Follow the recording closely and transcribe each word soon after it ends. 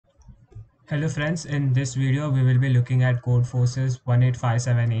Hello friends, in this video we will be looking at Codeforces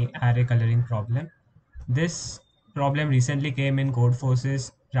 1857A array coloring problem. This problem recently came in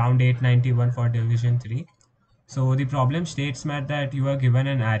Codeforces round 891 for division 3. So the problem states that you are given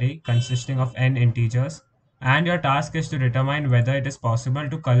an array consisting of n integers and your task is to determine whether it is possible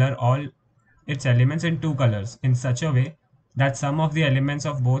to color all its elements in two colors in such a way that some of the elements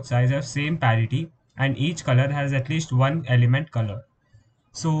of both sides have same parity and each color has at least one element color.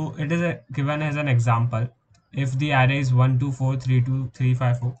 So it is given as an example. If the array is 1, 2, 4, 3, 2, 3,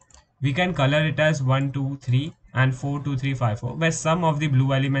 5, 4, we can color it as 1, 2, 3 and 4, 2, 3, 5, 4, where some of the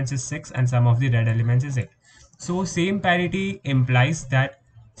blue elements is 6 and some of the red elements is 8. So same parity implies that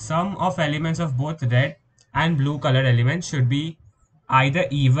sum of elements of both red and blue colored elements should be either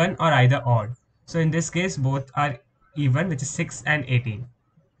even or either odd. So in this case, both are even, which is 6 and 18.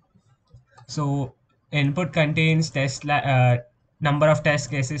 So input contains number of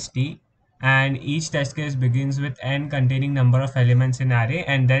test cases t, and each test case begins with n containing number of elements in array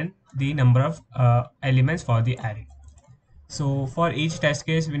and then the number of elements for the array. So for each test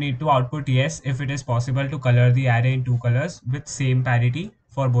case we need to output yes if it is possible to color the array in two colors with same parity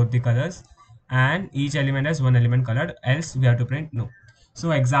for both the colors, and each element has one element colored, else we have to print no.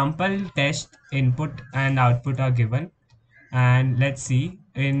 So example test input and output are given, and let's see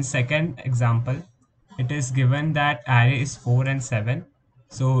in second example it is given that array is 4 and 7.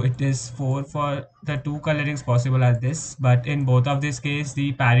 So it is 4 for the two colorings possible are this, but in both of this case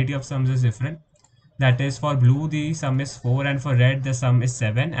the parity of sums is different. That is, for blue the sum is 4 and for red the sum is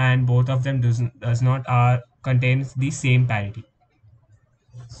 7, and both of them does not contains the same parity.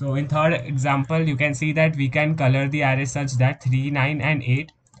 So in third example you can see that we can color the array such that 3, 9 and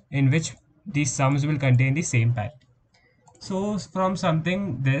 8, in which these sums will contain the same parity. So from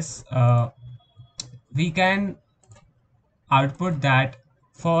something this we can output that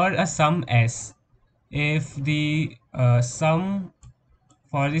for a sum s, if the sum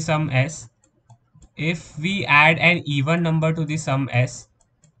for the sum s, if we add an even number to the sum s,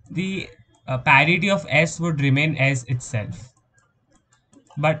 the parity of s would remain as itself.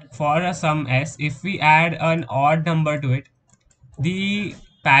 But for a sum s, if we add an odd number to it, the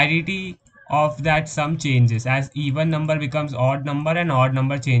parity of that sum changes, as even number becomes odd number and odd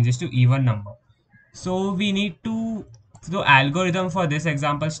number changes to even number. So we need to, the algorithm for this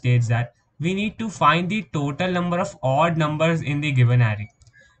example states that we need to find the total number of odd numbers in the given array.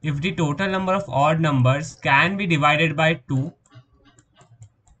 If the total number of odd numbers can be divided by 2,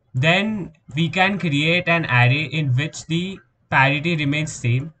 then we can create an array in which the parity remains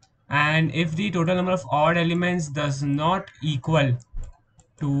same. And if the total number of odd elements does not equal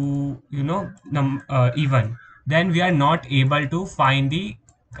to even, then we are not able to find the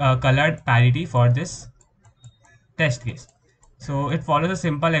colored parity for this test case. So it follows a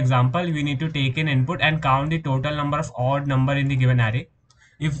simple example. We need to take an input and count the total number of odd number in the given array.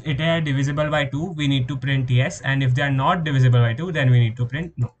 If it are divisible by 2, we need to print yes, and if they are not divisible by 2, then we need to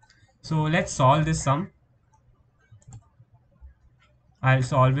print no. So let's solve this sum. I'll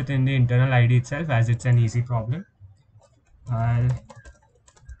solve it in the internal ID itself, as it's an easy problem.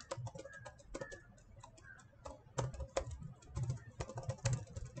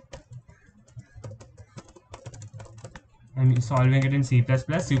 I'm solving it in C++.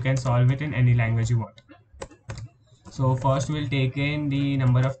 You can solve it in any language you want. So first we'll take in the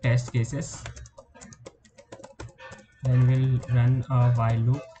number of test cases. Then we'll run a while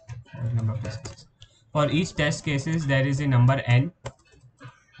loop for the number of test cases. For each test cases there is a number n,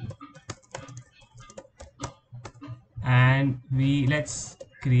 and let's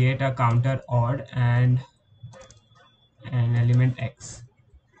create a counter odd and an element x.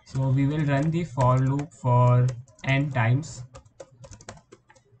 So we will run the for loop for n times.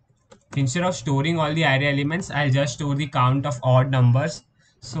 Instead of storing all the array elements, I'll just store the count of odd numbers,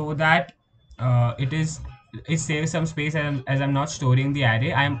 so that it saves some space, as I'm not storing the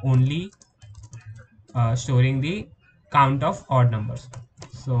array. I'm only storing the count of odd numbers.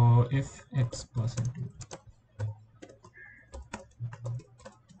 So if x %2,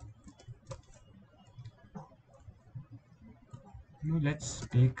 let's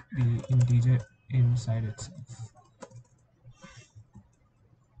take the integer inside itself.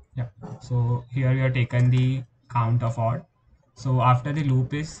 Yeah, so here we have taken the count of odd. So after the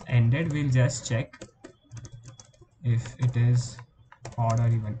loop is ended, we'll just check if it is odd or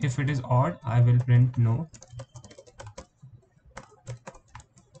even. If it is odd, I will print no.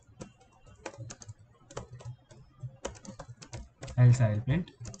 Else I will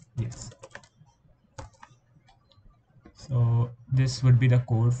print yes. So this would be the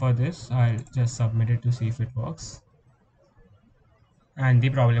code for this. I'll just submit it to see if it works. and the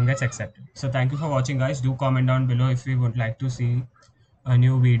problem gets accepted. So thank you for watching, guys. Do comment down below if you would like to see a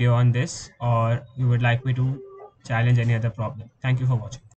new video on this, or you would like me to challenge any other problem. Thank you for watching.